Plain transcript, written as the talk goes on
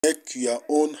Make your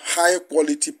own high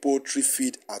quality poultry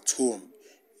feed at home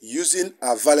using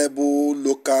available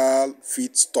local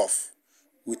feed stuff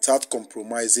without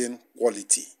compromising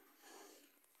quality.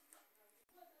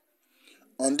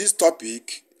 On this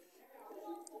topic,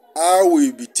 I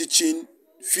will be teaching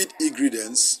feed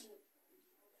ingredients,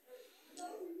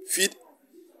 feed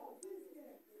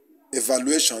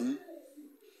evaluation,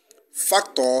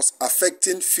 factors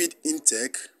affecting feed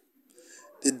intake,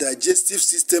 the digestive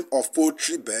system of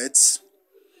poultry birds,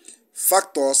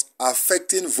 factors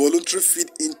affecting voluntary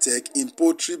feed intake in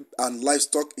poultry and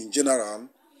livestock in general,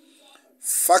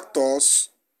 factors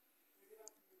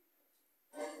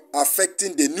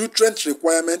affecting the nutrient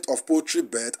requirement of poultry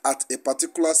bird at a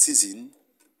particular season,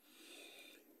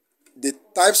 the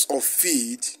types of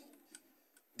feed,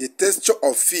 the texture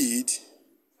of feed,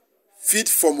 feed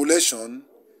formulation,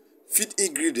 feed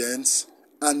ingredients,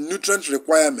 and nutrient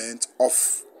requirement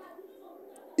of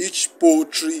each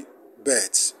poultry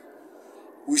bird.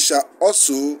 We shall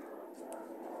also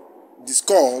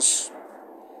discuss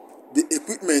the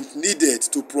equipment needed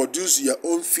to produce your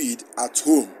own feed at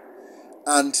home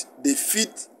and the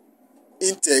feed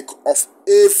intake of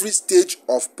every stage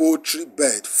of poultry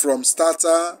bird from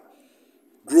starter,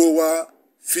 grower,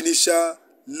 finisher,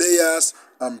 layers,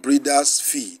 and breeders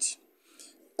feed.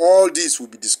 All this will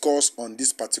be discussed on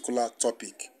this particular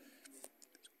topic.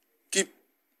 Keep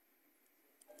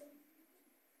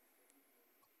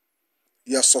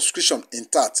your subscription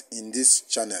intact in this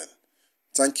channel.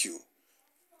 Thank you.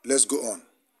 Let's go on.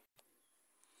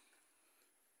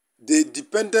 The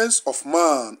dependence of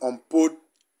man on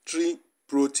poultry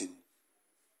protein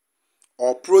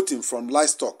or protein from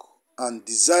livestock and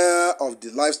desire of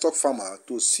the livestock farmer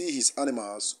to see his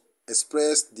animals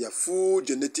express their full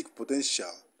genetic potential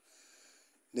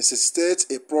necessitates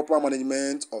a proper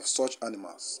management of such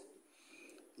animals.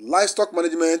 Livestock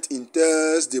management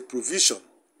entails the provision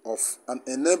of an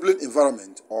enabling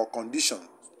environment or conditions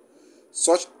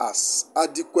such as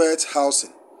adequate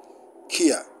housing,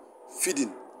 care,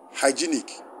 feeding, hygiene,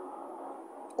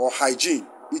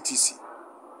 etc.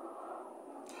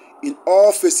 in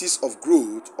all phases of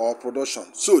growth or production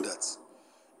so that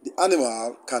the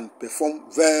animal can perform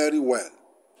very well.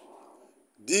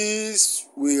 This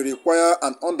will require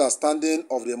an understanding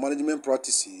of the management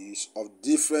practices of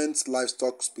different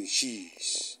livestock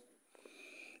species.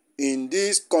 In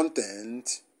this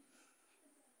content,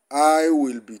 I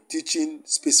will be teaching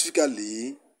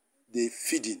specifically the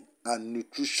feeding and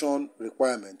nutrition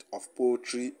requirement of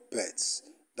poultry birds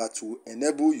that will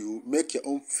enable you make your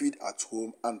own feed at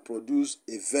home and produce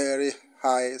a very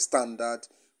high standard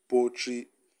poultry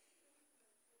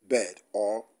bird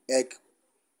or egg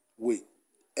weight,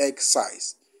 egg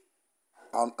size,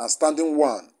 an outstanding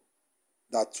one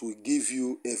that will give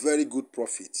you a very good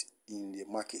profit in the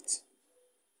market.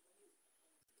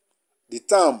 The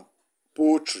term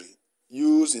poultry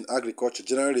used in agriculture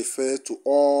generally refers to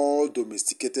all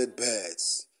domesticated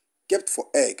birds kept for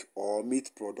egg or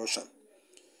meat production.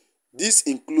 This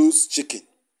includes chicken,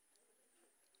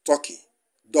 turkey,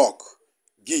 duck,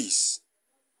 geese,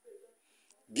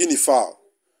 guinea fowl,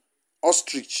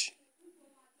 ostrich,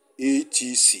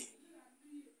 etc.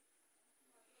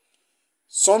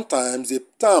 Sometimes the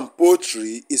term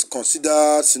poultry is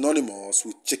considered synonymous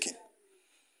with chicken.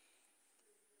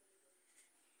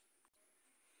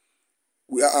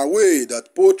 We are aware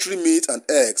that poultry meat and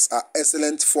eggs are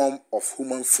excellent forms of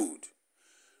human food.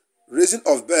 Raising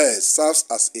of birds serves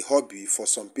as a hobby for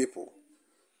some people.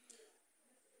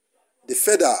 The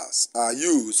feathers are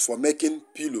used for making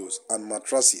pillows and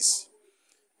mattresses.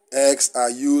 Eggs are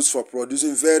used for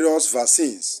producing various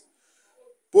vaccines.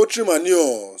 Poultry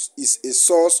manure is a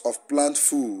source of plant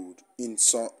food in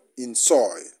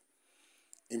soil.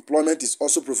 Employment is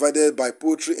also provided by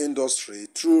poultry industry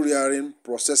through rearing,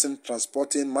 processing,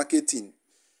 transporting, marketing,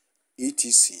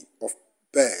 etc. of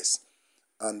birds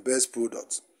and birds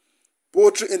products.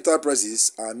 Poultry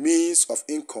enterprises are means of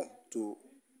income to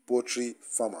poultry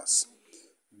farmers.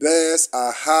 Birds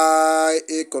are high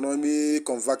economic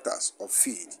converters of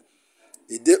feed.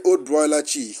 A day-old broiler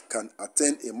chick can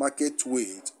attain a market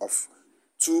weight of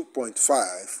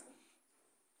 2.5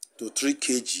 to 3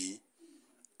 kg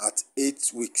at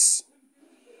 8 weeks.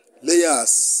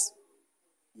 Layers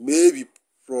may be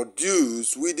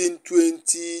produced within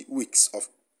 20 weeks of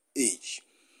age.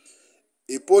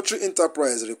 A poultry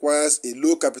enterprise requires a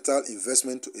low capital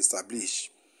investment to establish.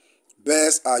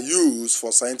 Birds are used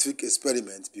for scientific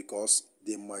experiments because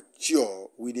they mature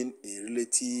within a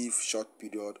relatively short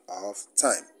period of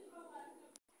time.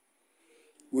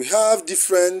 We have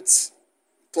different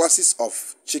classes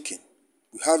of chicken.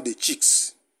 We have the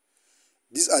chicks.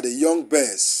 These are the young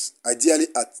birds, ideally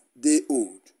at day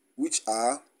old, which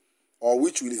will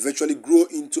eventually grow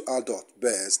into adult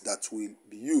birds that will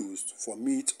be used for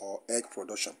meat or egg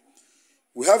production.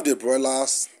 We have the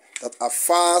broilers that are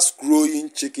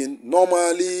fast-growing chicken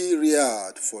normally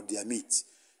reared for their meat.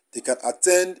 They can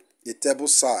attain a table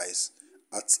size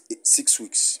at 6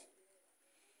 weeks.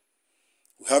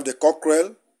 We have the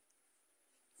cockerel,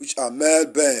 which are male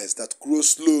birds that grow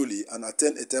slowly and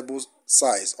attain a table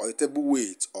size or a table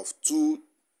weight of 2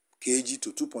 kg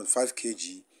to 2.5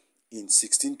 kg in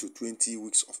 16 to 20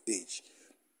 weeks of age.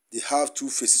 They have two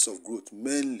phases of growth,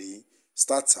 mainly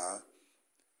starter,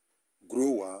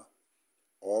 grower,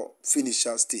 or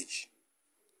finisher stage.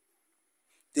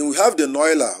 Then we have the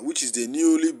noiler, which is the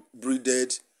newly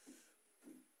breeded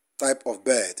type of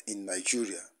bird in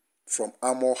Nigeria from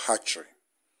Amor Hatchery.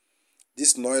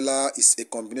 This noiler is a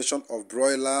combination of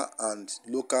broiler and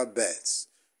local birds.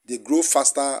 They grow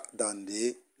faster than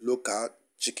the local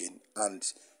chicken and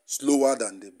slower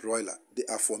than the broiler. They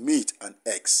are for meat and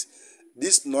eggs.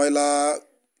 This noiler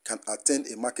can attain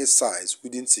a market size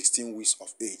within 16 weeks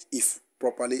of age if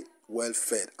properly well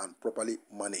fed and properly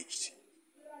managed.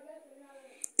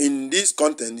 In this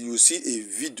content, you will see a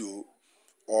video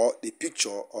or the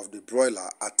picture of the broiler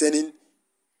attaining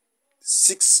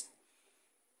 6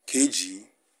 kg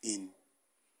in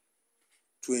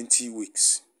 20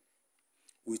 weeks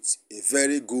with a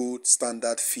very good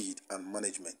standard feed and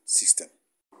management system.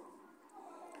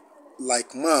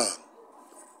 Like man,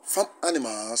 farm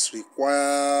animals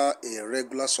require a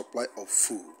regular supply of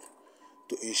food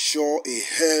to ensure a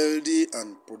healthy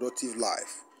and productive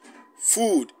life.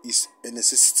 Food is a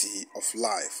necessity of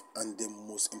life and the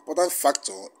most important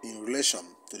factor in relation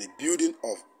to the building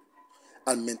of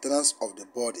and maintenance of the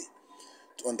body.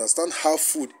 To understand how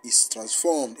food is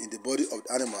transformed in the body of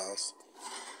the animals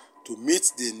to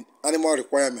meet the animal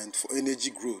requirement for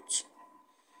energy growth,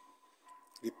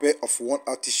 repair of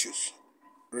worn-out tissues,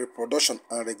 reproduction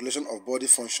and regulation of body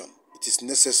function, it is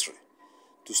necessary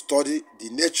to study the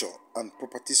nature and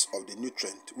properties of the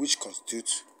nutrient which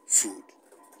constitutes food.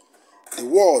 The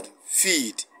word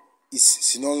feed is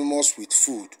synonymous with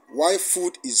food. While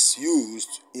food is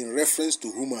used in reference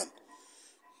to human,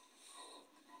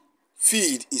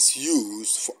 feed is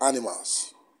used for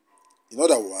animals. In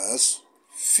other words,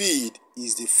 feed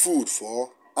is the food for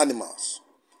animals.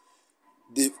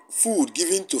 The food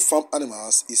given to farm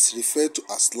animals is referred to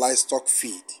as livestock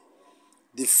feed.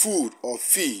 The food or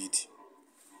feed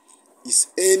is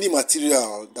any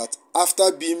material that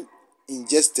after being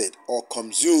ingested or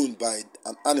consumed by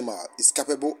an animal is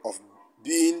capable of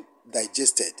being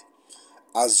digested,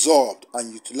 absorbed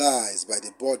and utilized by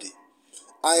the body,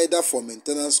 either for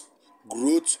maintenance,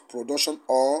 growth, production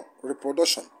or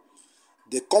reproduction.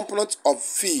 The components of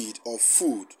feed or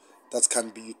food that can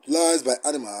be utilized by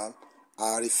animal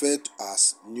are referred to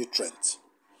as nutrient.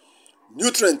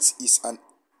 Nutrient is an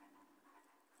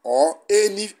or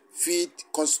any feed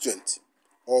constituent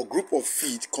or group of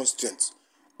feed constituents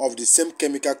of the same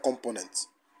chemical component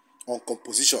or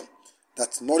composition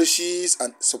that nourishes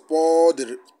and support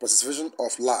the preservation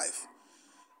of life.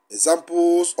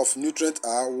 Examples of nutrients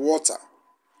are water,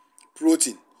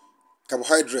 protein,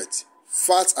 carbohydrate,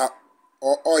 fat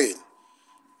or oil,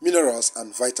 minerals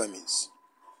and vitamins.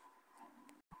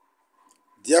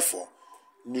 Therefore,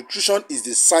 nutrition is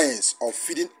the science of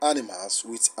feeding animals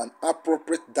with an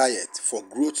appropriate diet for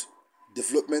growth,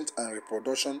 development and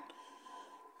reproduction.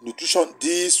 Nutrition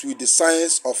deals with the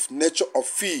science of nature of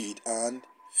feed and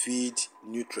feed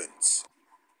nutrients.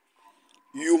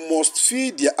 You must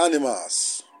feed the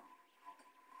animals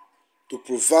to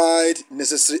provide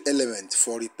necessary elements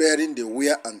for repairing the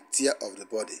wear and tear of the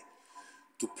body,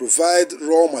 to provide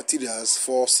raw materials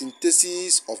for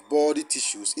synthesis of body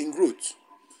tissues in growth,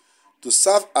 to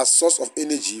serve as source of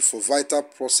energy for vital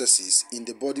processes in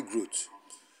the body growth,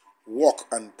 work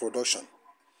and production,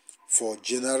 for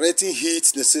generating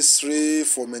heat necessary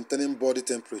for maintaining body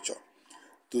temperature,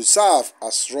 to serve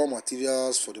as raw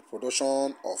materials for the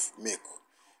production of milk,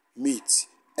 meat,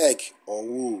 egg or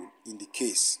wool in the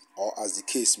case or as the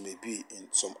case may be in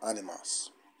some animals.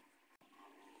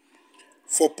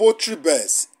 For poultry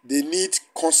birds, they need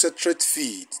concentrate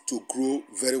feed to grow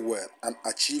very well and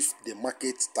achieve the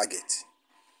market target.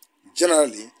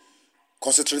 Generally,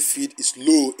 concentrate feed is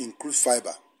low in crude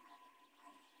fiber,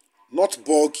 not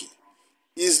bulky,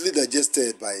 easily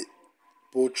digested by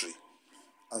poultry,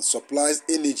 and supplies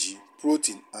energy,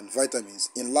 protein, and vitamins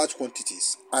in large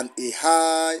quantities and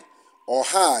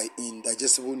high in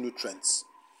digestible nutrients.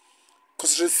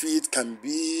 Concentrate feed can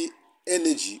be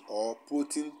energy or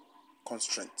protein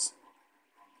constraint.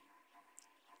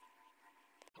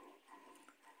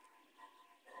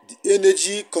 The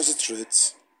energy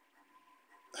concentrate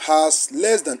has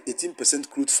less than 18%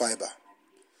 crude fiber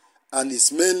and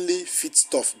is mainly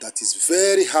feedstuff that is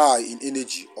very high in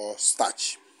energy or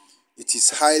starch. It is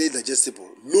highly digestible,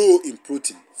 low in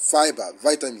protein, fiber,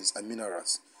 vitamins, and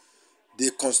minerals.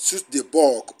 They constitute the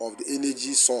bulk of the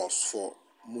energy source for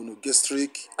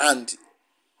monogastric and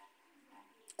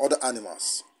other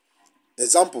animals.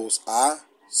 Examples are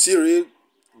cereal,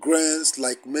 grains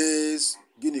like maize,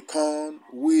 guinea corn,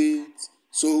 wheat,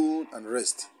 sorghum, and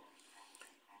rest.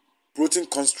 Protein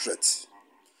concentrate.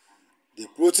 The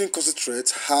protein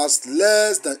concentrate has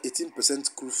less than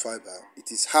 18% crude fiber.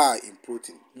 It is high in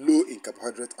protein, low in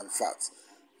carbohydrate and fat,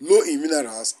 low in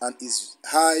minerals, and is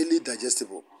highly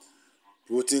digestible.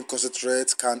 Protein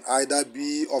concentrate can either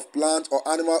be of plant or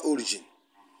animal origin.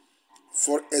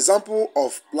 For example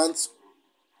of plant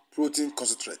protein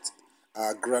concentrate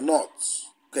are groundnut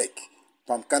cake,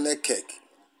 palm kernel cake,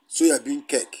 soybean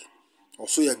cake, or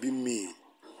soybean meal.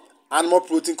 Animal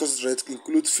protein concentrate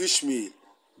include fish meal,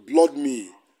 blood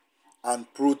meal, and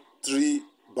poultry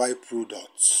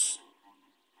byproducts.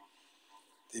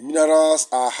 The minerals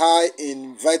are high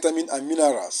in vitamin and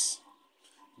minerals.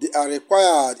 They are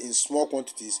required in small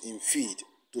quantities in feed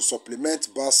to supplement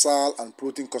basal and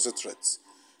protein concentrates.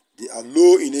 They are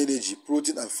low in energy,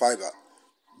 protein, and fiber.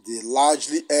 They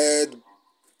largely aid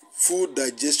food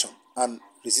digestion and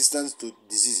resistance to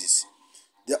diseases.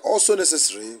 They are also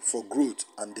necessary for growth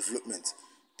and development.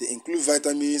 They include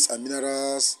vitamins and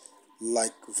minerals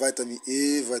like vitamin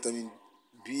A, vitamin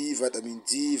B, vitamin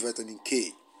D, vitamin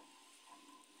K.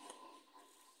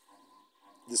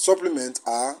 The supplements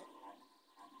are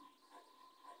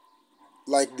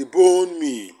like the bone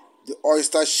meal, the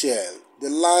oyster shell, the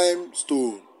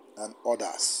limestone, and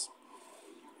others.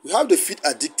 We have the feed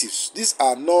additives. These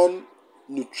are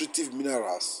non-nutritive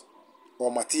minerals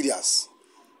or materials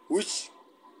which,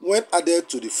 when added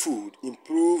to the food,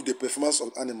 improve the performance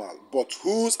of the animal, but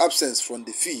whose absence from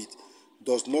the feed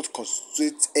does not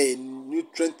constitute a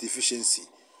nutrient deficiency.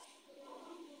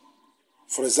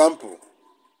 For example,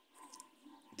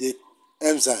 the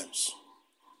enzymes,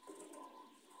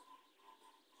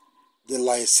 the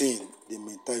lysine, the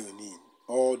methionine,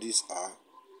 all these are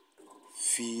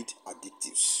feed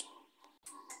additives.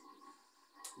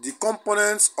 The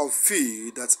components of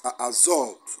feed that are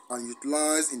absorbed and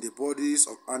utilized in the bodies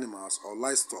of animals or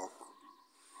livestock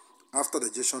after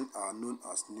digestion are known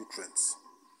as nutrients.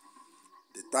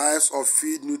 The types of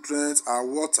feed nutrients are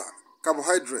water,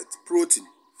 carbohydrate, protein,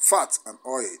 fat and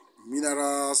oil,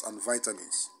 minerals and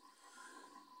vitamins.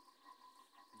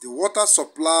 The water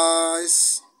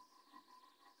supplies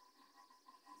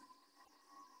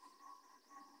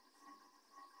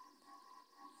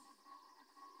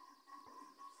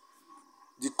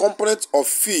the components of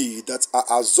feed that are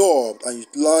absorbed and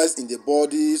utilized in the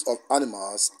bodies of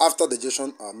animals after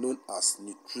digestion are known as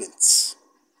nutrients.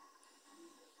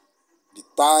 The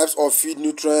types of feed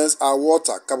nutrients are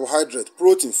water, carbohydrate,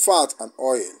 protein, fat and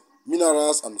oil,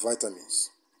 minerals and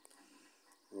vitamins.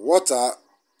 Water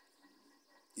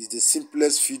is the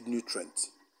simplest feed nutrient.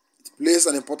 It plays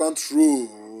an important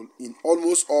role in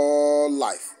almost all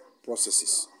life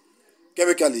processes.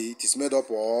 Chemically, it is made up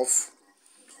of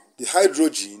the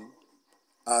hydrogen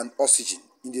and oxygen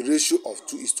in the ratio of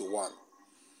 2:1.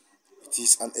 It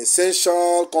is an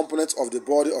essential component of the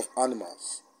body of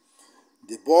animals.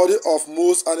 The body of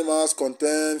most animals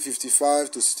contains 55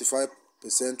 to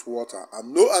 65% water,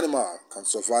 and no animal can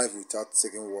survive without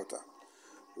taking water.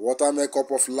 Water makes up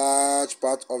of large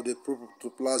part of the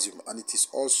protoplasm, and it is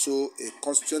also a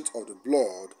constituent of the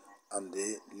blood and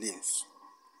the limbs.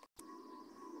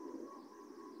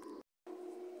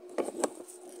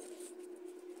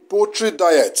 Poultry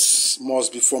diets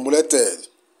must be formulated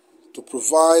to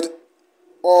provide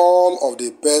all of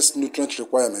the best nutrient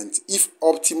requirements if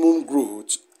optimum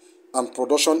growth and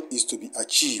production is to be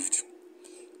achieved.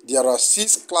 There are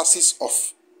 6 classes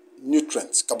of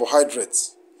nutrients.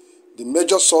 Carbohydrates, the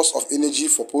major source of energy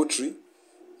for poultry.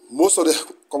 Most of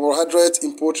the carbohydrate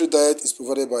in poultry diet is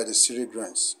provided by the cereal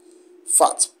grains.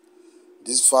 Fat,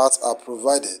 these fats are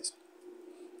provided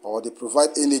or they provide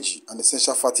energy and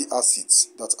essential fatty acids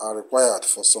that are required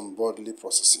for some bodily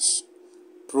processes.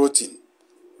 Protein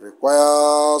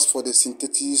requires for the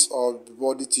synthesis of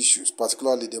body tissues,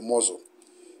 particularly the muscle.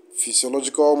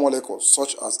 Physiological molecules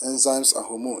such as enzymes and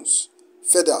hormones,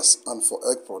 feathers, and for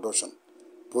egg production.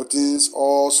 Proteins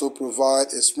also provide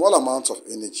a small amount of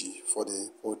energy for the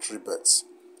poultry birds.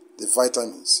 The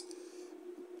vitamins,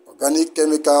 organic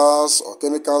chemicals or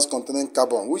chemicals containing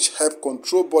carbon which help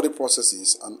control body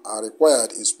processes and are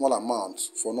required in small amounts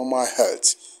for normal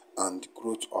health and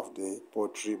growth of the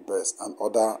poultry birds and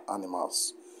other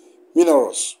animals.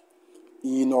 Minerals,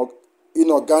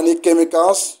 inorganic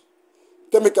chemicals,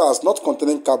 chemicals not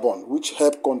containing carbon, which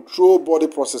help control body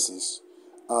processes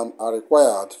and are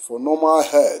required for normal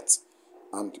health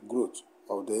and growth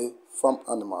of the farm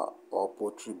animal or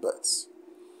poultry birds.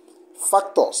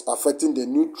 Factors affecting the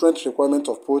nutrient requirement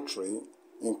of poultry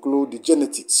include the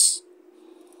genetics,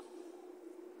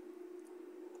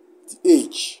 the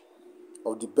age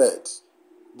of the bird,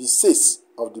 the sex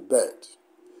of the bird,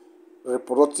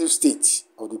 reproductive state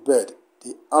of the bird,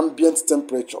 the ambient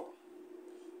temperature,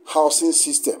 housing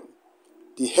system,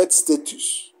 the health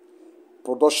status,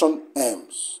 production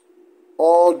aims.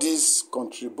 All these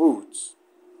contribute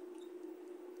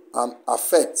and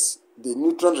affect the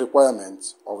nutrient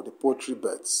requirements of the poultry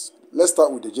birds. Let's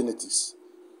start with the genetics.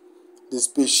 The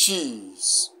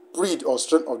species, breed or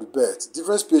strength of the birds.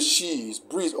 Different species,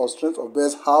 breed or strength of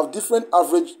birds have different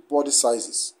average body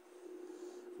sizes.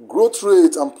 Growth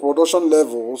rate and production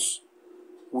levels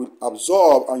will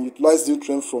absorb and utilize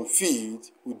nutrients from feed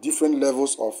with different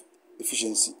levels of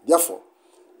efficiency. Therefore,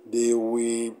 they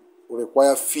will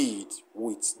require feed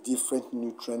with different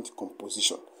nutrient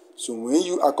composition. So when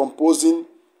you are composing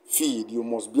feed, you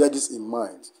must bear this in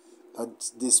mind,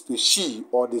 that the species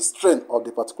or the strength of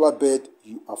the particular bird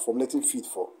you are formulating feed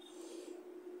for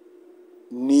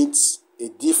needs a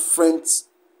different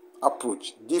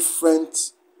approach,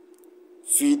 different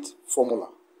feed formula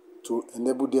to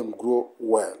enable them grow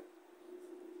well.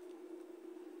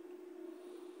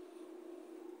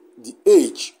 The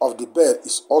age of the bird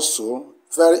is also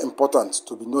very important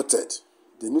to be noted.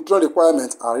 The nutrient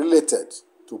requirements are related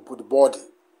to the body,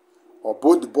 or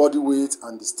both the body weight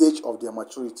and the stage of their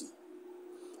maturity.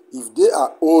 If they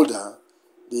are older,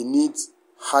 they need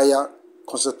higher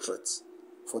concentrates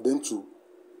for them to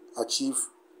achieve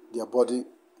their body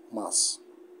mass.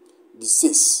 The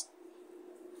sex.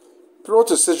 Prior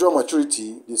to sexual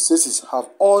maturity, the sexes have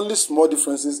only small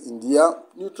differences in their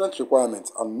nutrient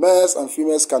requirements, and males and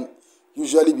females can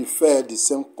usually be fed the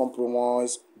same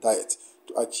compromised diet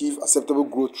to achieve acceptable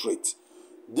growth rate.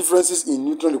 Differences in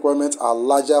nutrient requirements are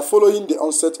larger following the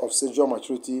onset of sexual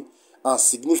maturity, and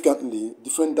significantly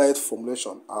different diet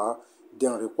formulation are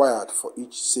then required for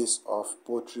each sex of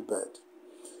poultry bird.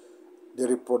 The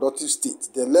reproductive state.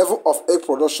 The level of egg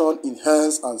production in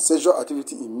hens and sexual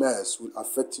activity in males will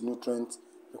affect nutrient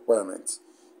requirements.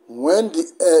 When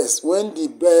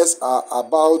the birds are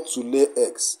about to lay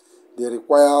eggs, they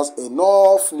require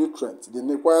enough nutrients, they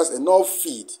require enough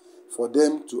feed for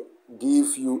them to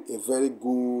give you a very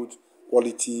good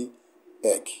quality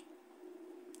egg.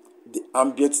 The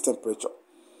ambient temperature.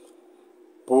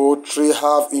 Poultry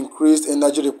have increased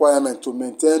energy requirement to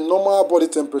maintain normal body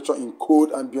temperature in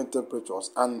cold ambient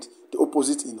temperatures and the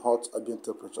opposite in hot ambient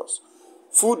temperatures.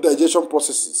 Food digestion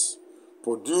processes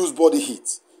produce body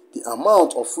heat, the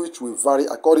amount of which will vary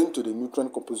according to the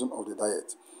nutrient composition of the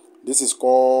diet. This is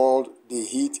called the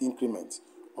heat increment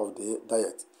of the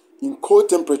diet. In cold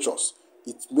temperatures,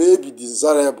 it may be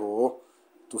desirable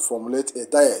to formulate a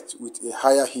diet with a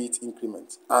higher heat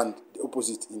increment and the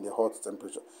opposite in the hot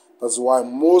temperature. That's why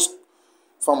most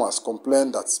farmers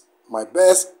complain that my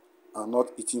birds are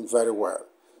not eating very well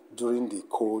during the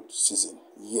cold season.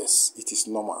 Yes, it is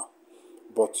normal,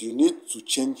 but you need to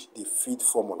change the feed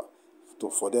formula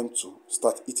for them to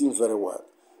start eating very well.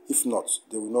 If not,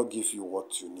 they will not give you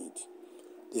what you need.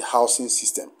 The housing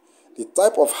system. The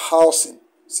type of housing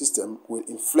system will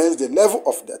influence the level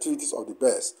of the activities of the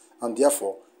birds and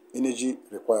therefore energy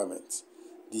requirements.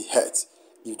 The health.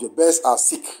 If the birds are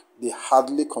sick, they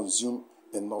hardly consume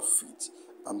enough feed,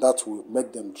 and that will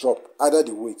make them drop either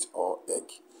the weight or egg.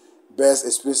 Birds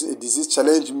experiencing a disease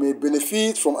challenge may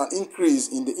benefit from an increase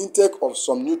in the intake of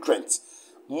some nutrients,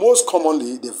 most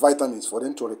commonly the vitamins, for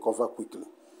them to recover quickly.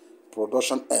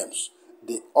 Production aims.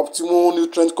 The optimal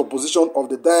nutrient composition of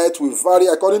the diet will vary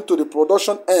according to the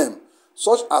production aim,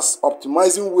 such as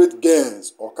optimizing weight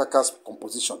gains or carcass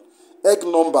composition, egg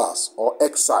numbers or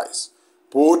egg size.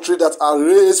 Poultry that are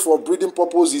raised for breeding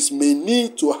purposes may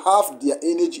need to have their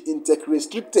energy intake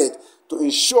restricted to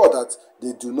ensure that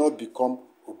they do not become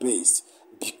obese,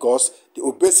 because the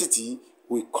obesity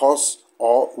will cause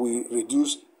or will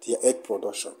reduce their egg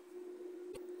production.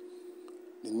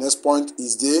 The next point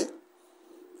is the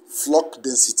flock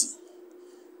density.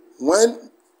 When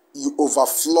you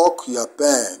overflock your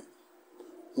pen,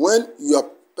 when your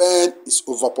pen is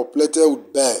overpopulated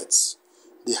with birds,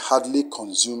 they hardly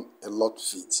consume a lot of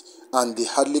feed and they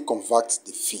hardly convert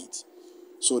the feed.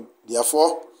 So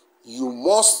therefore, you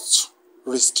must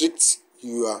restrict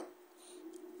your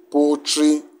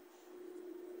poultry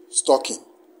stocking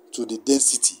to the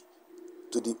density,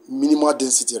 to the minimal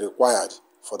density required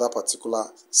for that particular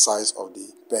size of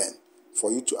the pen.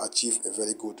 for you to achieve a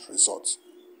very good result.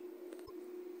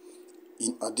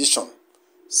 In addition,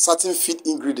 certain feed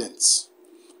ingredients,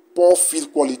 poor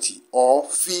feed quality, or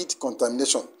feed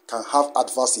contamination can have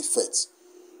adverse effects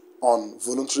on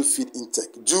voluntary feed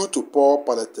intake due to poor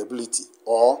palatability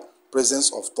or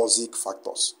presence of toxic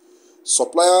factors.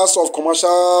 Suppliers of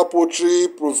commercial poultry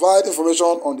provide information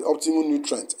on the optimal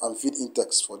nutrient and feed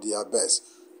intakes for their birds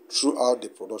throughout the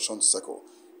production cycle.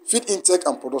 Feed intake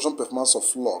and production performance of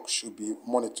flock should be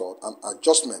monitored and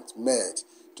adjustment made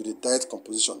to the diet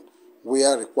composition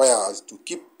where required to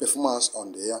keep performance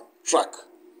on their track.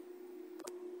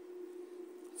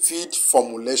 Feed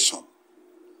formulation.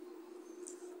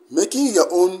 Making your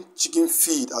own chicken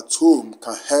feed at home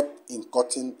can help in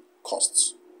cutting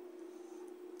costs.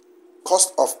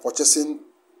 Cost of purchasing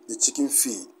the chicken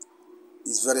feed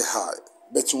is very high,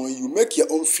 but when you make your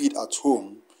own feed at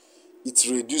home, it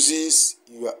reduces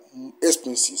your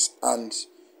expenses and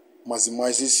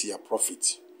maximizes your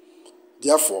profit.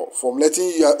 Therefore,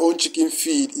 formulating your own chicken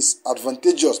feed is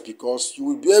advantageous because you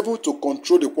will be able to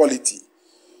control the quality,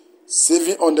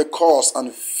 saving on the cost,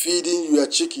 and feeding your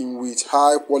chicken with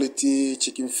high quality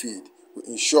chicken feed will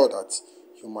ensure that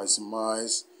you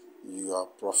maximize your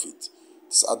profit.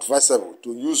 It's advisable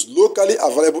to use locally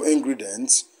available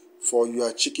ingredients for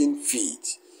your chicken feed.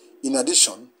 In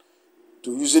addition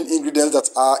to using ingredients that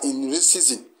are in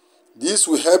season, this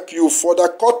will help you further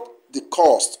cut the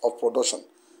cost of production.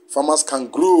 Farmers can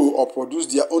grow or produce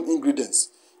their own ingredients.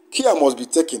 Care must be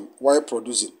taken while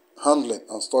producing, handling,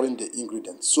 and storing the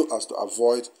ingredients so as to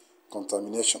avoid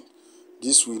contamination.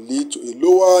 This will lead to a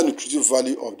lower nutritive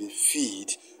value of the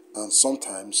feed and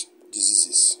sometimes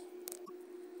diseases.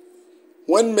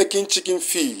 When making chicken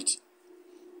feed,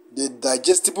 the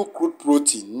digestible crude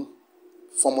protein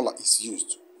formula is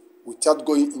used. Without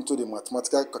going into the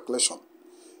mathematical calculation,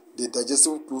 the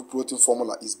digestible crude protein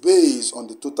formula is based on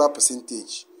the total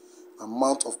percentage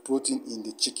amount of protein in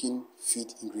the chicken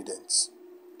feed ingredients.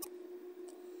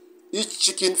 Each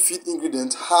chicken feed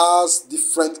ingredient has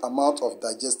different amount of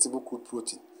digestible crude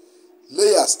protein.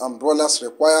 Layers and broilers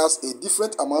requires a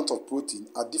different amount of protein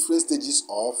at different stages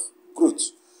of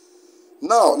growth.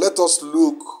 Now let us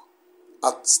look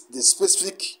at the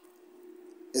specific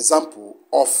example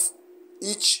of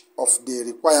each of the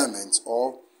requirements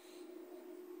or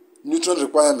nutrient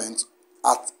requirements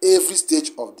at every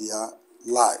stage of their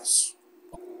lives.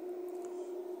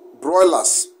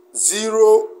 Broilers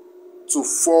 0 to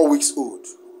 4 weeks old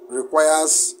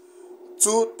requires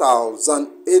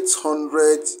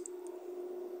 2,800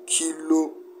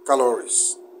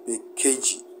 kilocalories per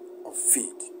kg of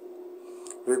feed.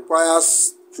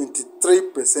 Requires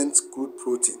 23% crude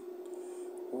protein,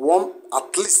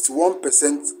 at least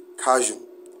 1% calcium,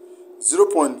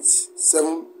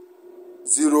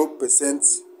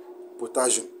 0.70%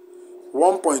 potassium,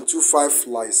 1.25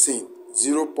 lysine,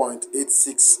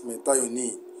 0.86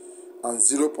 methionine, and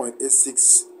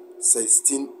 0.86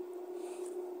 cysteine.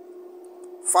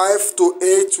 5 to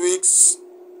 8 weeks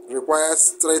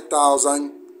requires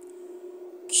 3,000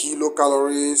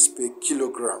 kilocalories per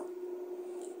kilogram,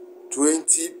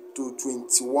 20 to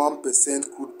 21%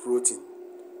 crude protein,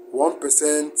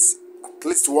 1%, at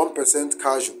least 1%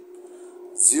 calcium,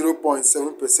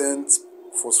 0.7%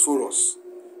 phosphorus,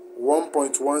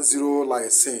 1.10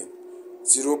 lysine,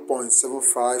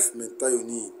 0.75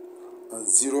 methionine, and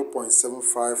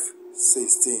 0.75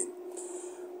 cysteine.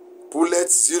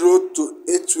 Pullets 0 to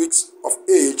 8 weeks of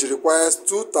age requires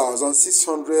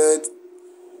 2,600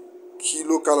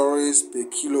 kilocalories per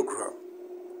kilogram,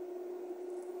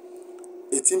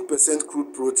 18%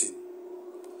 crude protein,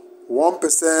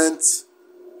 1%,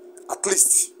 at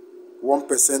least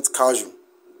 1% calcium,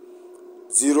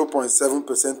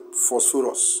 0.7%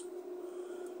 phosphorus,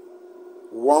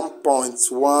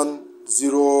 1.10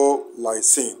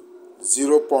 lysine,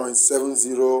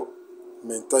 0.70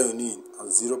 methionine, and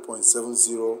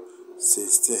 0.70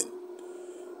 cysteine.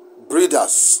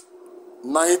 Breeders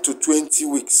 9 to 20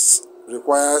 weeks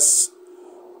requires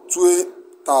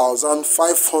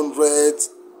 2,500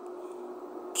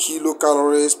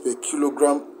 kilocalories per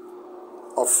kilogram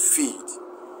of feed,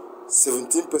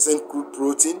 17% crude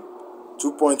protein,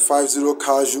 2.50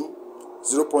 calcium,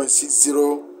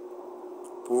 0.60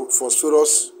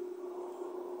 phosphorus,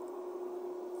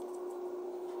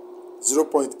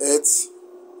 0.80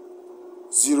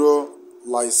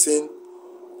 lysine,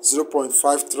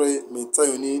 0.53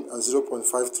 methionine, and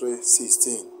 0.53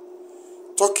 cysteine.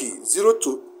 Turkey 0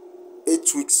 to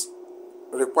 8 weeks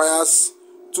requires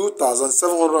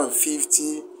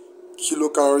 2,750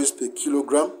 kilocalories per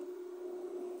kilogram,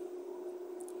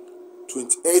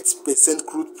 28%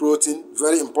 crude protein,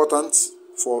 very important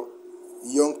for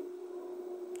young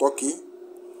turkey,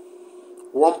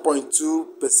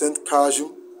 1.2%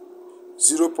 calcium,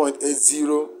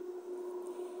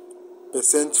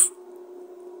 0.80%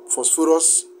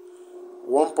 phosphorus,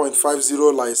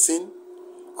 1.50 lysine,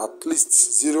 at least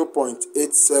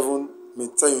 0.87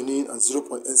 methionine, and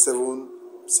 0.87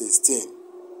 cysteine.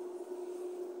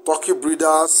 Turkey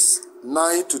breeders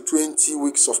 9 to 20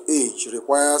 weeks of age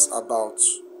requires about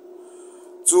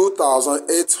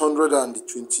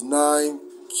 2,829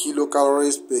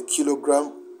 kilocalories per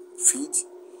kilogram feed,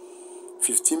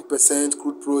 15%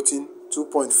 crude protein,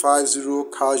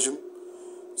 2.50 calcium,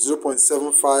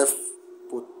 0.75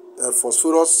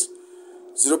 phosphorus,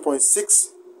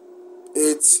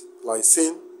 0.68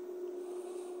 lysine,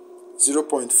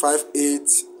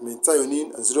 0.58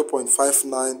 methionine, and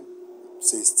 0.59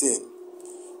 cysteine.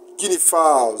 Guinea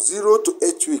fowl 0 to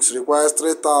 8 weeks requires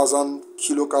 3,000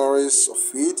 kilocalories of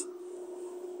feed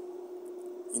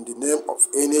in the name of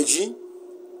energy,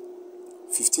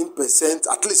 15%,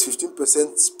 at least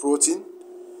 15% protein,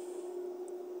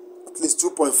 at least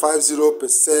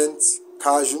 2.50%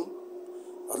 calcium,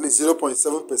 at least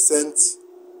 0.7%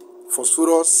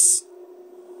 phosphorus,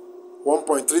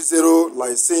 1.30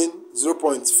 lysine,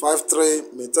 0.53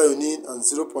 methionine, and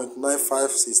 0.95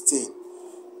 cysteine.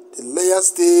 The layer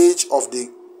stage of the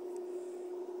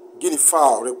guinea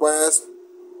fowl requires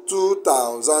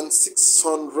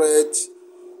 2,600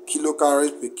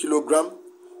 kilocalories per kilogram,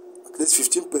 at least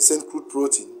 15% crude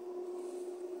protein,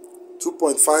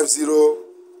 2.50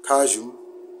 calcium,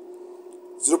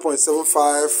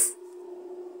 0.75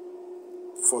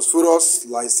 phosphorus,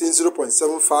 lysine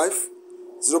 0.75,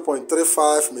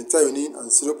 0.35 methionine, and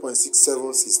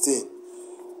 0.67 cysteine.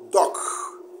 Duck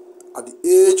at the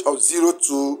age of 0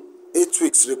 to 8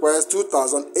 weeks requires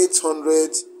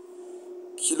 2,800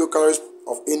 kilocalories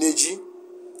of energy,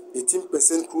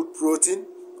 18% crude protein,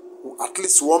 at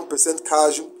least 1%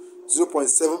 calcium,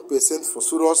 0.7%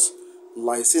 phosphorus,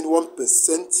 lysine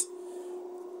 1%,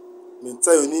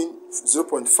 methionine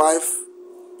 0.5,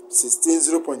 cysteine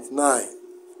 0.9.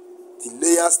 The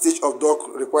layer stage of duck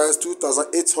requires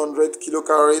 2,800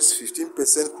 kilocalories,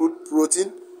 15% crude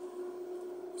protein,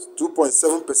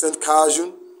 2.7%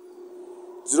 calcium,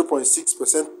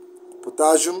 0.6%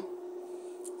 potassium,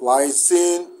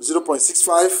 lysine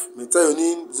 0.65,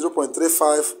 methionine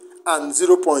 0.35, and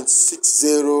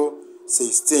 0.60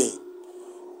 cysteine.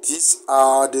 These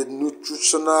are the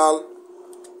nutritional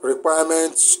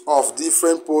requirements of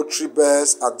different poultry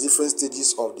birds at different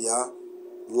stages of their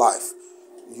life.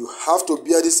 You have to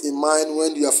bear this in mind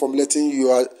when you are formulating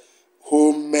your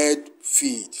homemade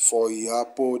feed for your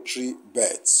poultry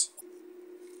birds.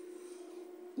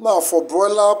 Now, for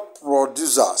broiler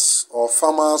producers or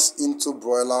farmers into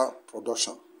broiler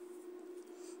production,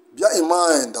 bear in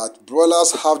mind that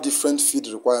broilers have different feed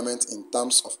requirements in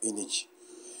terms of energy,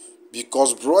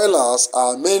 because broilers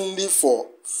are mainly for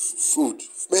food,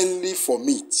 mainly for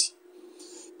meat.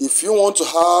 If you want to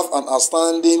have an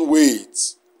outstanding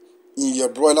weight in your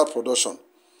broiler production,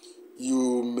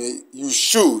 you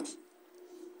should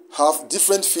have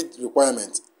different feed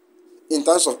requirements in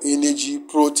terms of energy,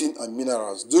 protein, and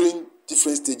minerals during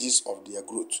different stages of their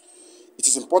growth. It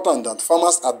is important that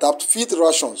farmers adapt feed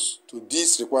rations to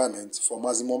these requirements for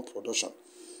maximum production.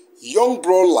 Young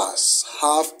broilers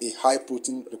have a high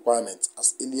protein requirement,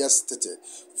 as earlier stated,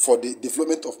 for the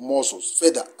development of muscles,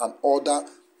 feather, and other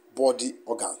body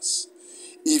organs.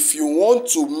 If you want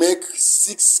to make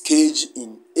 6 kg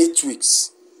in 8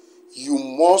 weeks, you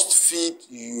must feed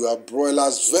your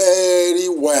broilers very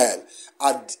well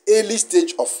at the early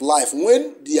stage of life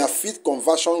when their feed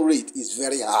conversion rate is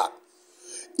very high.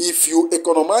 If you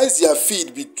economize their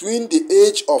feed between the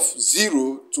age of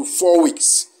 0 to 4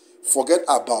 weeks, forget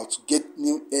about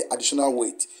getting additional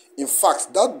weight. In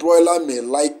fact, that broiler may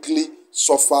likely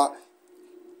suffer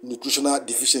nutritional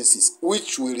deficiencies,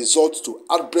 which will result to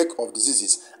outbreak of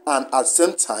diseases and at the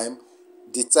same time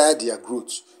deter their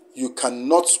growth. You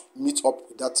cannot meet up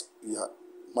with that your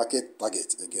market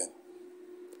target again.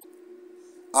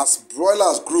 As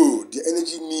broilers grow, their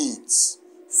energy needs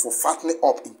for fattening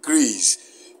up increase,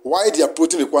 while their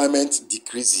protein requirement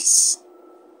decreases.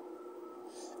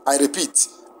 I repeat,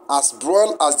 as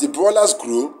the broilers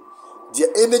grow, their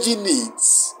energy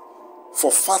needs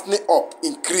for fattening up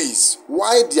increase,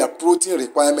 while their protein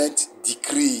requirement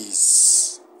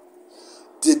decrease.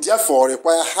 They therefore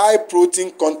require high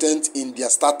protein content in their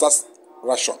starter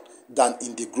ration than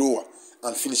in the grower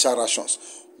and finisher rations.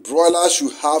 Broilers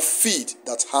should have feed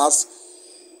that has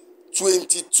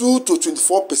 22 to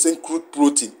 24% crude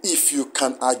protein. If you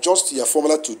can adjust your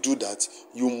formula to do that,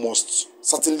 you must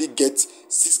certainly get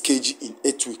 6 kg in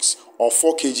 8 weeks or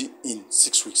 4 kg in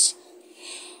 6 weeks.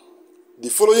 The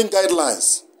following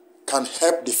guidelines can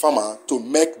help the farmer to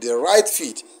make the right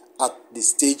feed at the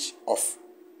stage of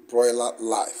broiler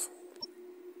life.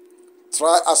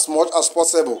 Try as much as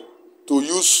possible to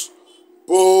use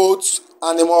both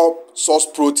animal source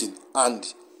protein and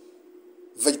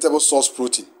vegetable source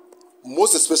protein.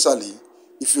 Most especially,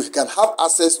 if you can have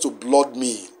access to blood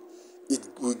meal, it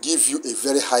will give you a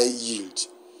very high yield.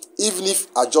 Even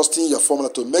if adjusting your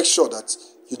formula to make sure that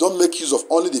you don't make use of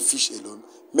only the fish alone,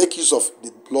 make use of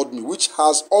the blood meal, which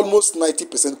has almost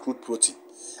 90% crude protein,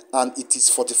 and it is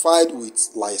fortified with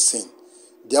lysine.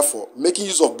 Therefore, making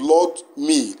use of blood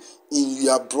meal in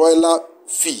your broiler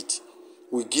feed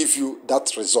will give you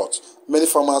that result. Many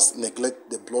farmers neglect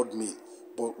the blood meal,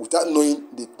 but without knowing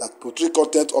that poultry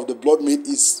content of the blood meal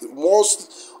is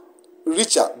most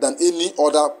richer than any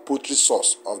other poultry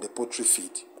source of the poultry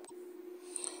feed.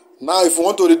 Now, if you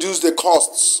want to reduce the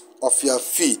costs of your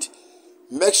feed,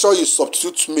 make sure you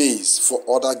substitute maize for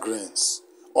other grains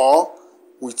or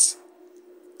with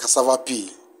cassava peel.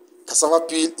 Cassava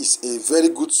peel is a very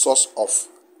good source of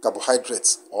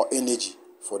carbohydrates or energy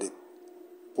for the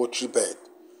poultry bed.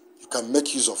 You can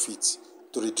make use of it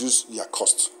to reduce your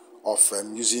cost of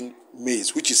using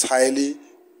maize, which is highly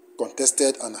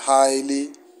contested and highly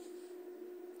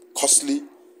costly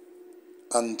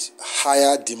and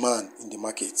higher demand in the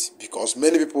market, because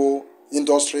many people,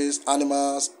 industries,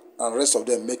 animals, and rest of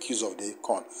them make use of the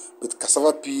corn. But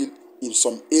cassava peel in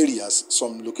some areas,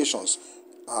 some locations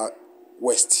are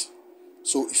waste.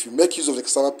 So if you make use of the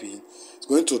cassava peel, it's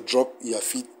going to drop your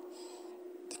feed,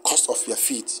 the cost of your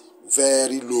feed,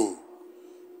 very low.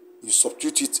 You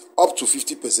substitute it up to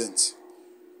 50%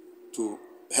 to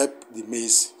help the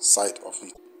maize side of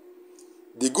it.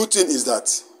 The good thing is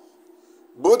that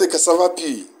both the cassava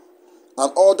peel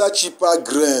and other cheaper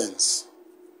grains,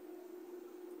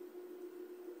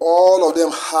 all of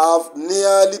them have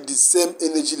nearly the same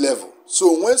energy level.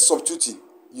 So when substituting,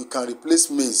 you can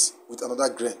replace maize with another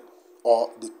grain or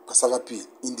the cassava peel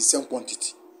in the same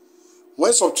quantity.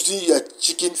 When substituting your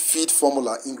chicken feed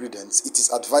formula ingredients, it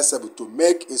is advisable to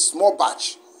make a small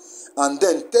batch and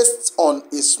then test on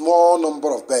a small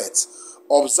number of birds.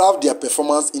 Observe their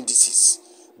performance indices.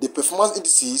 The performance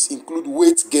indices include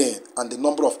weight gain and the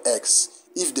number of eggs.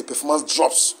 If the performance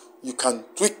drops, you can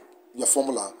tweak your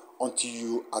formula until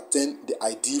you attain the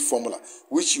ideal formula,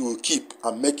 which you will keep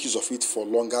and make use of it for a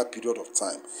longer period of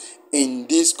time. In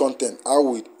this content, I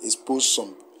will expose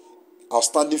some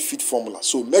outstanding feed formula.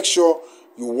 So make sure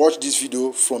you watch this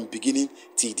video from beginning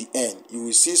till the end. You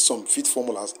will see some feed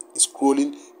formulas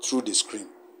scrolling through the screen.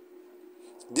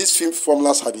 These feed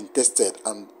formulas have been tested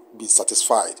and been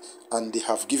satisfied, and they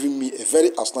have given me a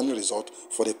very outstanding result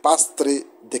for the past 3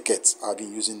 decades I've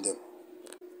been using them.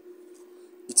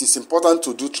 It is important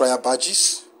to do trial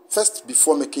batches first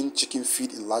before making chicken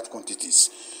feed in large quantities.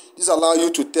 This allows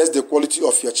you to test the quality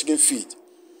of your chicken feed.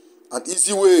 An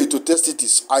easy way to test it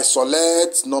is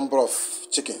isolate number of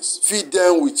chickens. Feed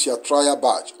them with your trial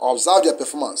batch. Observe their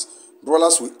performance.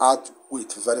 Broilers will add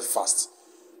weight very fast.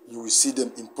 You will see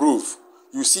them improve.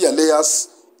 You will see your layers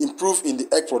improve in the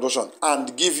egg production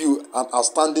and give you an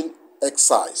outstanding egg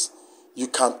size. You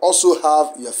can also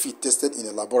have your feed tested in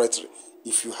a laboratory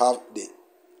if you have the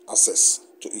access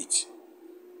to it.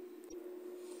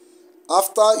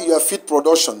 After your feed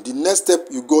production, the next step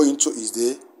you go into is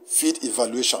the feed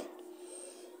evaluation.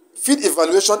 Feed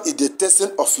evaluation is the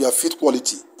testing of your feed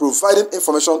quality, providing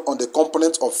information on the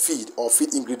components of feed or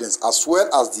feed ingredients as well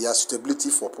as their suitability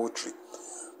for poultry.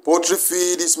 Poultry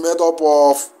feed is made up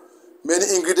of many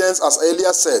ingredients, as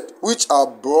earlier said, which are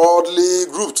broadly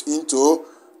grouped into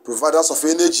providers of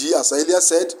energy, as earlier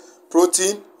said,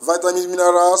 protein, vitamins,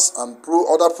 minerals, and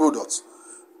other products.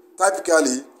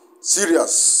 Typically,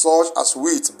 cereals such as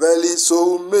wheat, barley,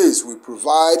 sorghum, maize will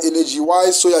provide energy, while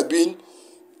soybean,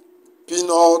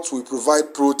 peanuts will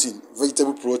provide protein,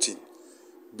 vegetable protein.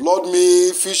 Blood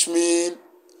meal, fish meal,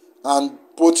 and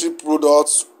poultry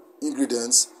products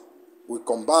ingredients will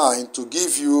combine to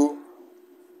give you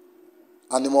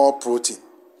animal protein.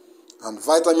 And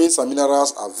vitamins and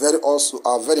minerals are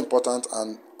very important,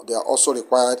 and they are also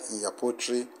required in your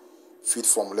poultry feed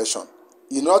formulation.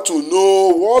 In order to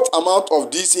know what amount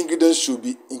of these ingredients should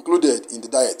be included in the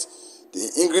diet,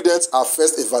 the ingredients are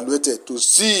first evaluated to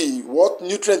see what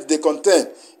nutrients they contain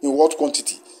in what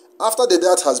quantity. After the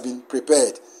diet has been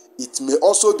prepared, it may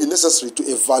also be necessary to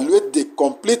evaluate the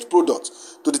complete product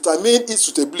to determine its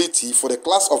suitability for the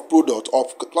class of product or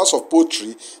class of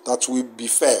poultry that will be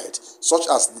fed, such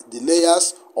as the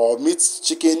layers or meat,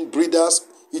 chicken, breeders,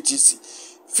 etc.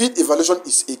 Feed evaluation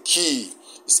is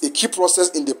a key process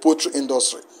in the poultry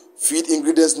industry. Feed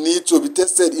ingredients need to be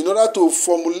tested in order to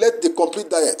formulate the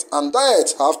complete diet, and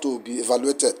diets have to be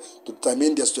evaluated to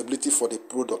determine their suitability for the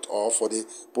product or for the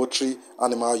poultry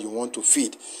animal you want to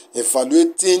feed.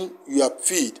 Evaluating your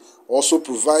feed also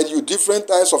provide you different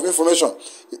types of information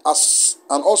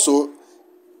and also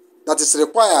that is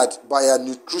required by a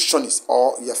nutritionist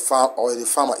or your farm or the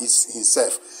farmer is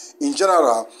himself. In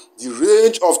general, the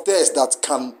range of tests that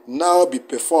can now be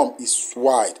performed is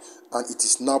wide, and it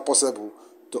is now possible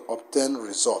to obtain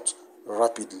results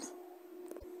rapidly.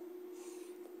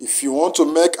 If you want to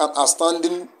make an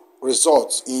outstanding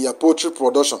result in your poultry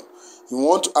production, you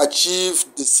want to achieve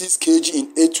the 6 kg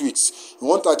in 8 weeks, you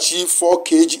want to achieve 4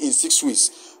 kg in 6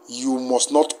 weeks, you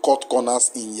must not cut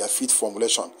corners in your feed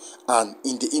formulation and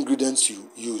in the ingredients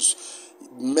you use.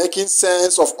 Making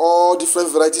sense of all different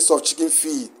varieties of chicken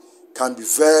feed can be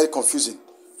very confusing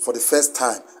for the first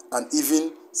time and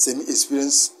even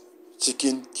semi-experienced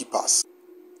chicken keepers.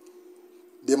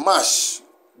 The mash,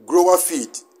 grower feed,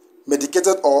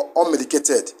 medicated or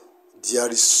unmedicated, there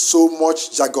is so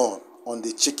much jargon on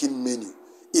the chicken menu.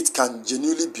 It can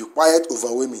genuinely be quite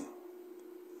overwhelming.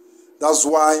 That's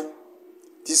why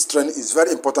this training is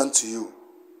very important to you.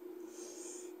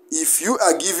 If you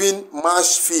are giving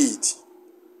mash feed,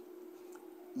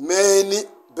 many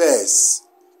birds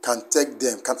can take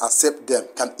them, can accept them,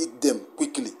 can eat them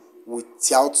quickly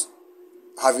without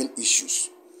having issues.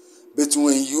 But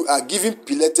when you are giving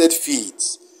pelleted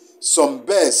feeds, some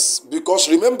birds, because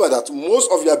remember that most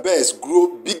of your birds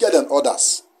grow bigger than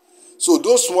others, so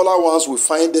those smaller ones will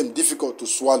find them difficult to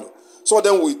swallow. Some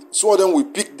of them will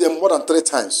pick them more than 3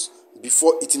 times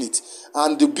before eating it,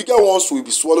 and the bigger ones will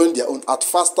be swallowing their own at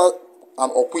faster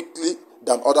and or quickly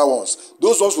than other ones.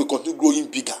 Those ones will continue growing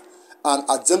bigger, and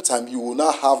at the same time you will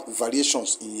now have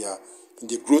variations in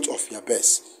the growth of your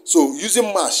birds. So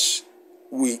using mash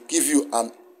will give you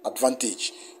an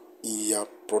advantage in your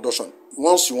production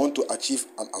once you want to achieve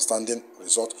an outstanding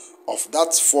result of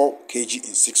that 4 kg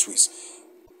in 6 weeks.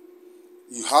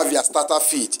 You have your starter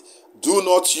feed. Do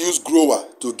not use grower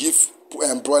to give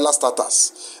broiler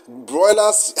starters.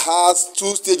 Broilers has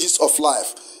 2 stages of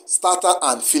life: starter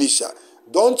and finisher.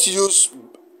 Don't use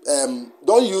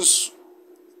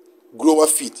grower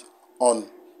feed on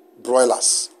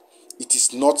broilers. It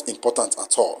is not important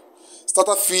at all.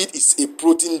 Starter feed is a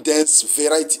protein-dense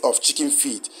variety of chicken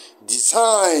feed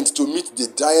designed to meet the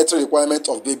dietary requirement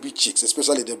of baby chicks,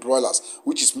 especially the broilers,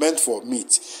 which is meant for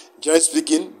meat. Generally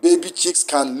speaking, baby chicks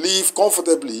can live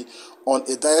comfortably on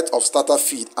a diet of starter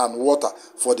feed and water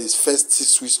for the first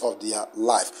 6 weeks of their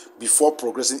life before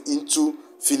progressing into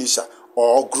finisher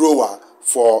or grower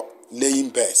for laying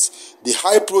birds. The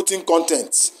high protein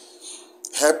content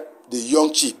help the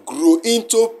young chick grow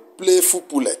into playful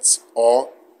pullets or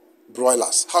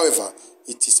broilers. However,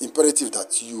 it is imperative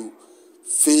that you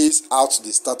phase out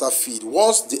the starter feed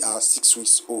once they are 6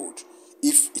 weeks old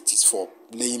if it is for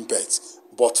laying birds.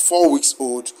 But 4 weeks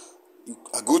old, you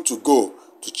are good to go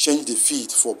to change the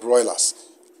feed for broilers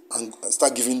and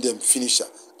start giving them finisher,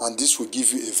 and this will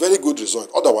give you a very good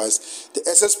result. Otherwise, the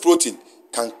excess protein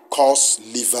can cause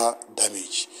liver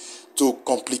damage. To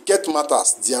complicate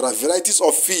matters, there are varieties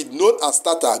of feed known as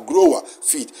starter grower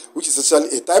feed, which is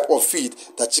essentially a type of feed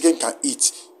that chicken can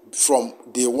eat from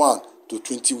day 1 to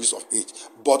 20 weeks of age.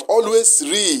 But always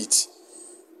read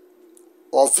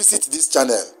or visit this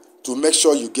channel to make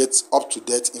sure you get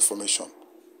up-to-date information.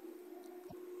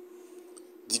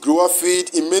 The grower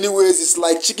feed in many ways is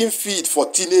like chicken feed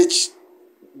for teenage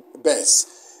birds.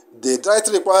 The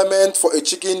dietary requirement for a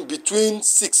chicken between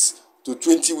 6 to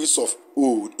 20 weeks of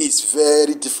old is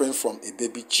very different from a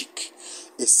baby chick.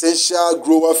 Essential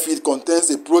grower feed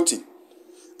contains a protein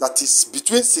that is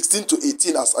between 16 to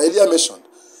 18 as earlier mentioned,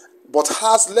 but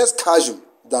has less calcium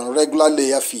than regular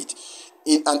layer feed.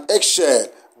 In an eggshell,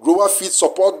 grower feed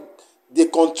support the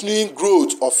continuing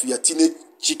growth of your teenage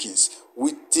chickens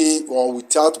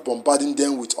without bombarding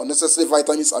them with unnecessary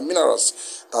vitamins and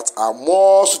minerals that are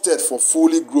more suited for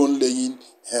fully grown laying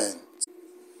hens.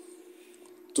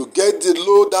 To get the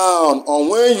lowdown on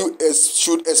when you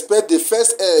should expect the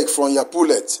first egg from your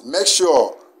pullet, make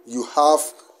sure you have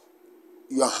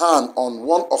your hand on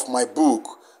one of my book,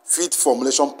 Feed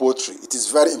Formulation Poultry. It is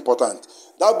very important.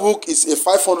 That book is a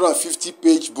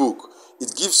 550-page book.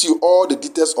 It gives you all the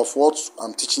details of what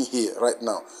I'm teaching here right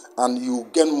now, and you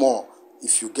gain more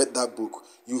if you get that book.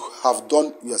 You have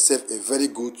done yourself a very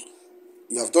good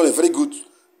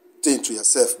thing to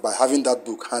yourself by having that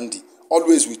book handy,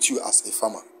 always with you as a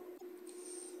farmer.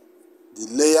 The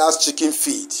layers chicken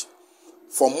feed.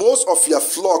 For most of your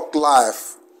flock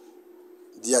life,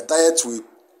 their diet will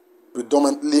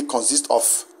predominantly consist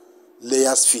of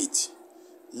layers feed.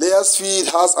 Layers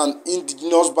feed has an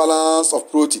indigenous balance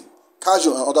of protein,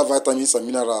 calcium and other vitamins and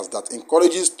minerals that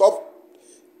encourages top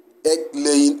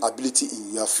egg-laying ability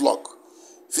in your flock.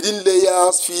 Feeding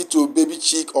layers feed to baby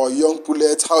chick or young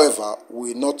pullets, however,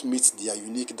 will not meet their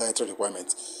unique dietary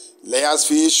requirements. Layers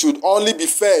feed should only be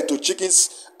fed to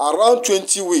chickens around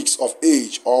 20 weeks of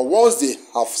age or once they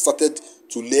have started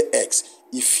to lay eggs.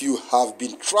 If you have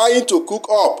been trying to cook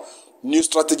up new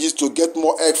strategies to get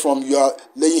more egg from your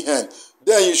laying hen,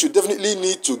 then you should definitely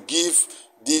need to give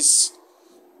this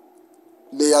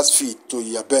layers feed to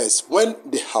your birds when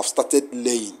they have started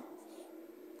laying,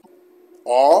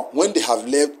 or when they have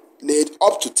laid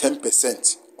up to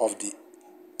 10% of the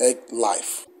egg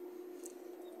life.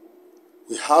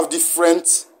 We have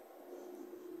different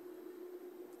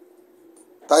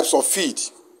types of feed.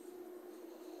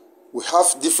 We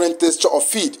have different texture of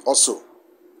feed also.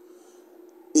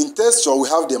 In texture, we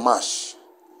have the mash.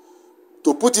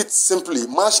 To put it simply,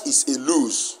 mash is a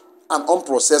loose and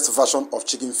unprocessed version of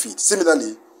chicken feed.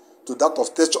 Similarly to that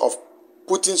of texture of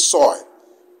putting soy,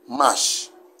 mash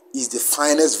is the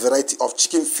finest variety of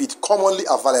chicken feed commonly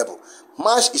available.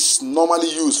 Mash is normally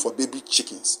used for baby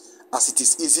chickens as it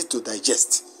is easy to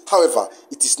digest. However,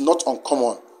 it is not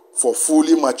uncommon for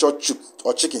fully mature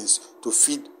chickens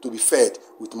to be fed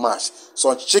with mash.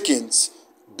 Some chickens,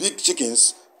 big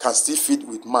chickens, can still feed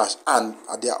with mash and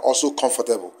they are also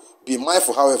comfortable. Be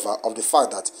mindful, however, of the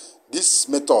fact that this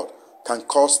method can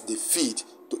cause the feed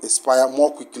to expire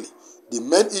more quickly. The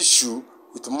main issue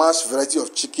with mash variety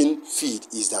of chicken feed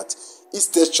is that its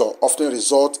texture often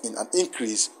results in an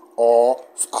increase or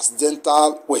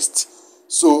accidental waste.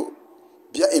 So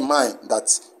bear in mind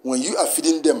that when you are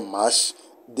feeding them mash,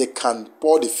 they can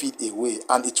pour the feed away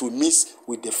and it will mix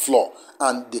with the floor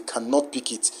and they cannot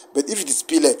pick it. But if it is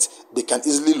pellet, they can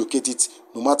easily locate it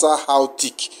no matter how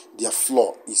thick their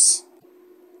floor is.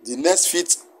 The next feed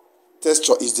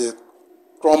texture is the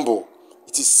crumble.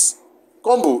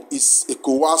 Crumble is a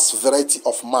coarse variety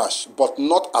of mash but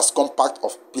not as compact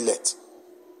of pellet.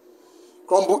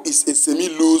 Crumble is a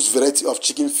semi-loose variety of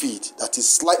chicken feed that is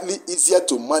slightly easier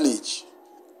to manage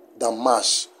than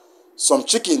mash. Some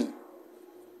chicken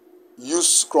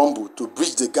use crumble to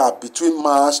bridge the gap between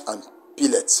mash and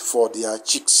pellets for their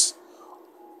chicks.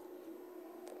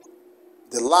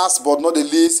 The last but not the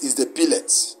least is the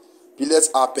pellets.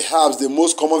 Pellets are perhaps the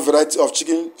most common variety of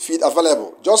chicken feed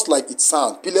available. Just like it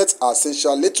sounds, pellets are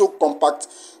essential little compact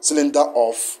cylinder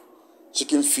of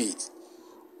chicken feed.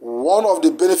 One of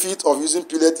the benefits of using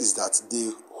pellet is that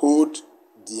they hold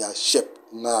their shape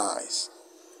nice,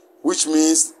 which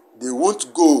means they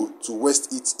won't go to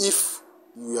waste it if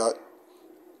your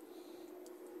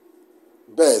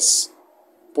birds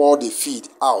pour the feed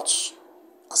out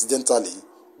accidentally.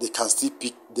 They can still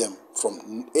pick them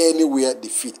from anywhere the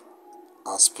feed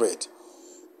are spread.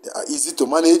 They are easy to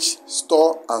manage,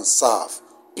 store and serve.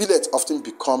 Pellets often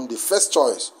become the first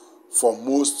choice for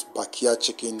most backyard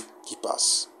chicken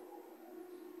keepers.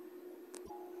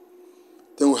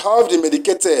 Then we have the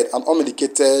medicated and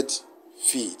unmedicated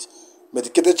feed.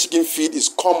 Medicated chicken feed is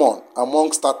common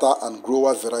among starter and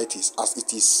grower varieties as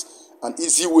it is an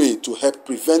easy way to help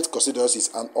prevent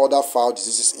coccidiosis and other fowl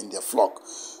diseases in their flock.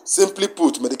 Simply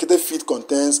put, medicated feed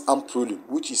contains amprolin,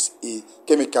 which is a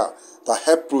chemical that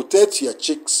helps protect your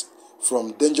chicks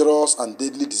from dangerous and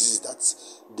deadly diseases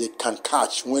that they can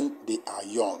catch when they are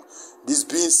young. This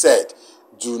being said,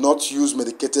 do not use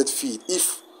medicated feed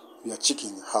if your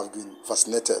chicken have been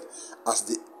vaccinated, as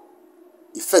the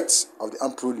effects of the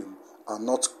amprolin are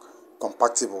not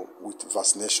compatible with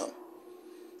vaccination.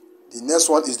 The next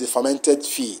one is the fermented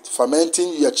feed.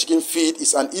 Fermenting your chicken feed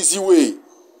is an easy way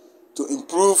to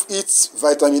improve its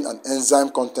vitamin and enzyme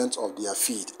content of their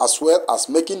feed, as well as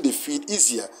making the feed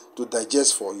easier to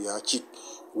digest for your chick,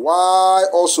 while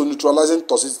also neutralizing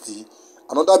toxicity.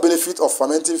 Another benefit of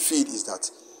fermenting feed is that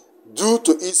due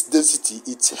to its density,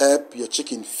 it helps your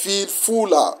chicken feel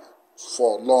fuller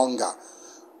for longer.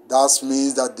 That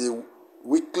means that the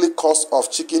weekly cost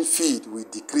of chicken feed will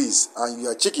decrease and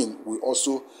your chicken will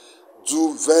also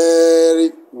do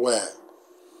very well.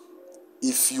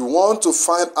 If you want to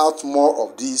find out more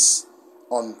of this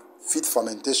on feed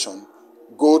fermentation,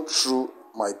 go through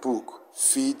my book,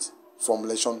 Feed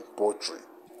Formulation Poultry.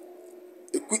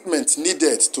 Equipment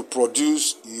needed to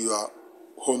produce your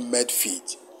homemade feed.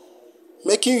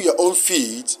 Making your own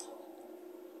feed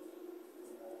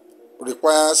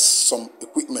requires some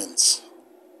equipment.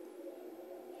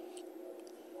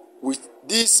 With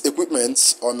these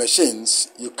equipments or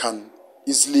machines, you can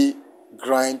easily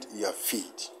grind your feed.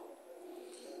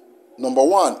 Number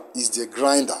one is the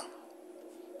grinder.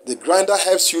 The grinder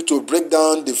helps you to break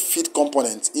down the feed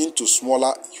components into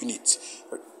smaller units,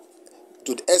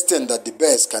 to the extent that the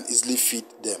birds can easily feed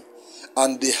them.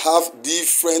 And they have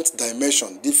different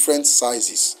dimensions, different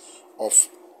sizes of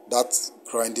that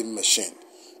grinding machine.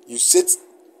 You set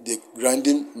the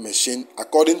grinding machine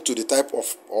according to the type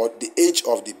of or the age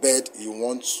of the bird you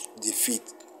want the feed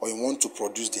or you want to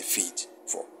produce the feed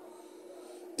for.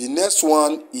 The next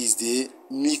one is the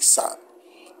mixer.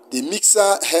 The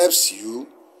mixer helps you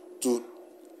to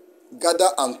gather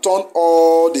and turn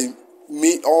all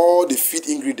the feed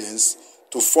ingredients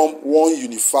to form one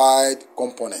unified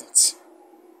component.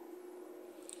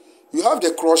 You have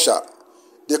the crusher.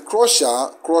 The crusher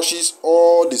crushes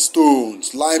all the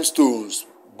stones, limestones,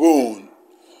 bone,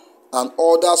 and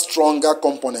other stronger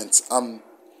components and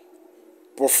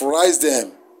pulverize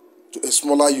them to a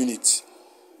smaller unit.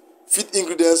 Feed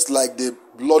ingredients like the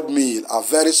blood meal are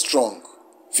very strong.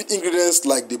 Feed ingredients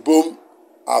like the bone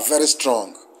are very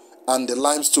strong, and the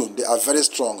limestone, they are very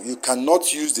strong. You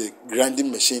cannot use the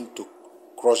grinding machine to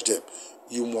crush them.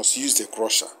 You must use the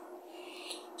crusher.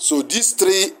 So these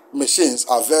three machines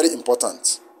are very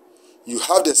important. You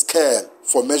have the scale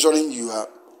for measuring your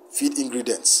feed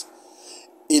ingredients.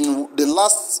 In the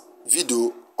last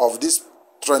video of this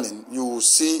training, you will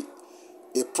see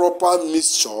a proper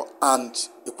mixture and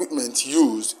equipment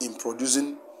used in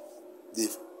producing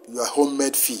your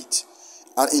homemade feed.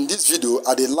 And in this video,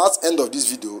 at the last end of this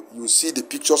video, you will see the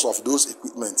pictures of those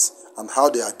equipments and how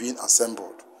they are being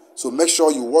assembled. So make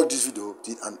sure you watch this video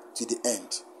till the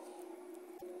end.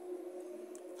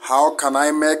 How can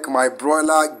I make my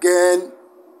broiler gain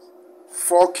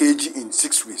 4 kg in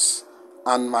 6 weeks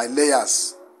and my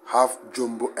layers have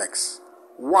jumbo eggs?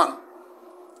 1.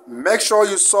 Make sure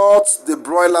you sort the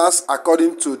broilers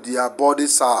according to their body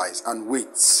size and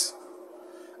weight.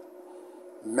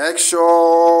 Make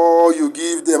sure you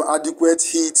give them adequate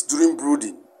heat during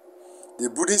brooding. The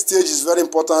brooding stage is very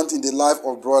important in the life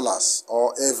of broilers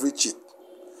or every chick.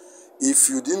 If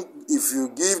you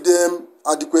give them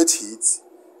adequate heat,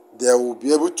 they will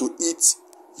be able to eat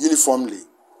uniformly.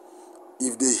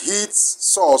 If the heat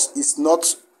source is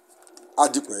not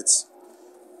adequate,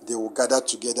 they will gather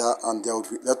together and there will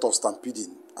be a lot of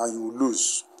stampeding and you will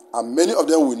lose. And many of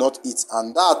them will not eat,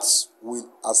 and that will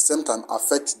at the same time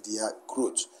affect their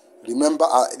growth. Remember,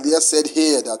 I earlier said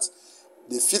here that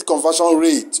the feed conversion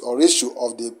rate or ratio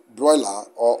of the broiler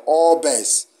or all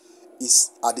birds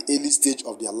is at the early stage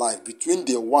of their life, between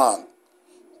the 1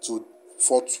 to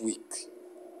 4th week.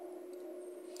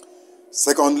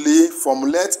 Secondly,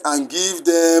 formulate and give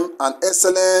them an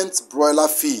excellent broiler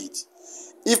feed.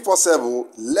 If possible,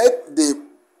 let the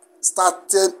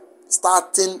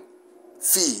starting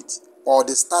feed or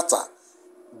the starter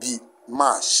be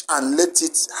mash and let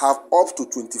it have up to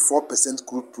 24%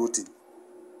 crude protein.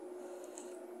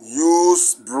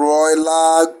 Use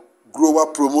broiler grower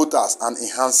promoters and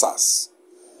enhancers.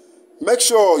 Make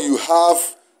sure you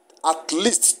have at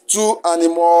least 2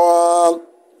 animal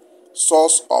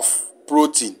source of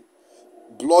protein,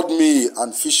 blood meal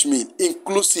and fish meal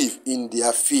inclusive in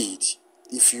their feed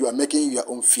if you are making your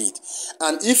own feed.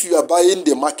 And if you are buying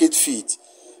the market feed,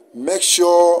 make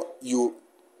sure you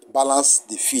balance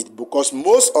the feed, because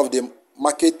most of the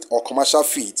market or commercial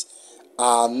feeds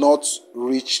are not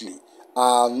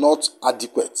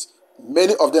adequate.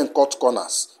 Many of them cut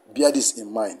corners. Bear this in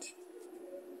mind.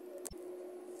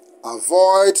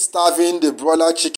 Avoid starving the broiler chicken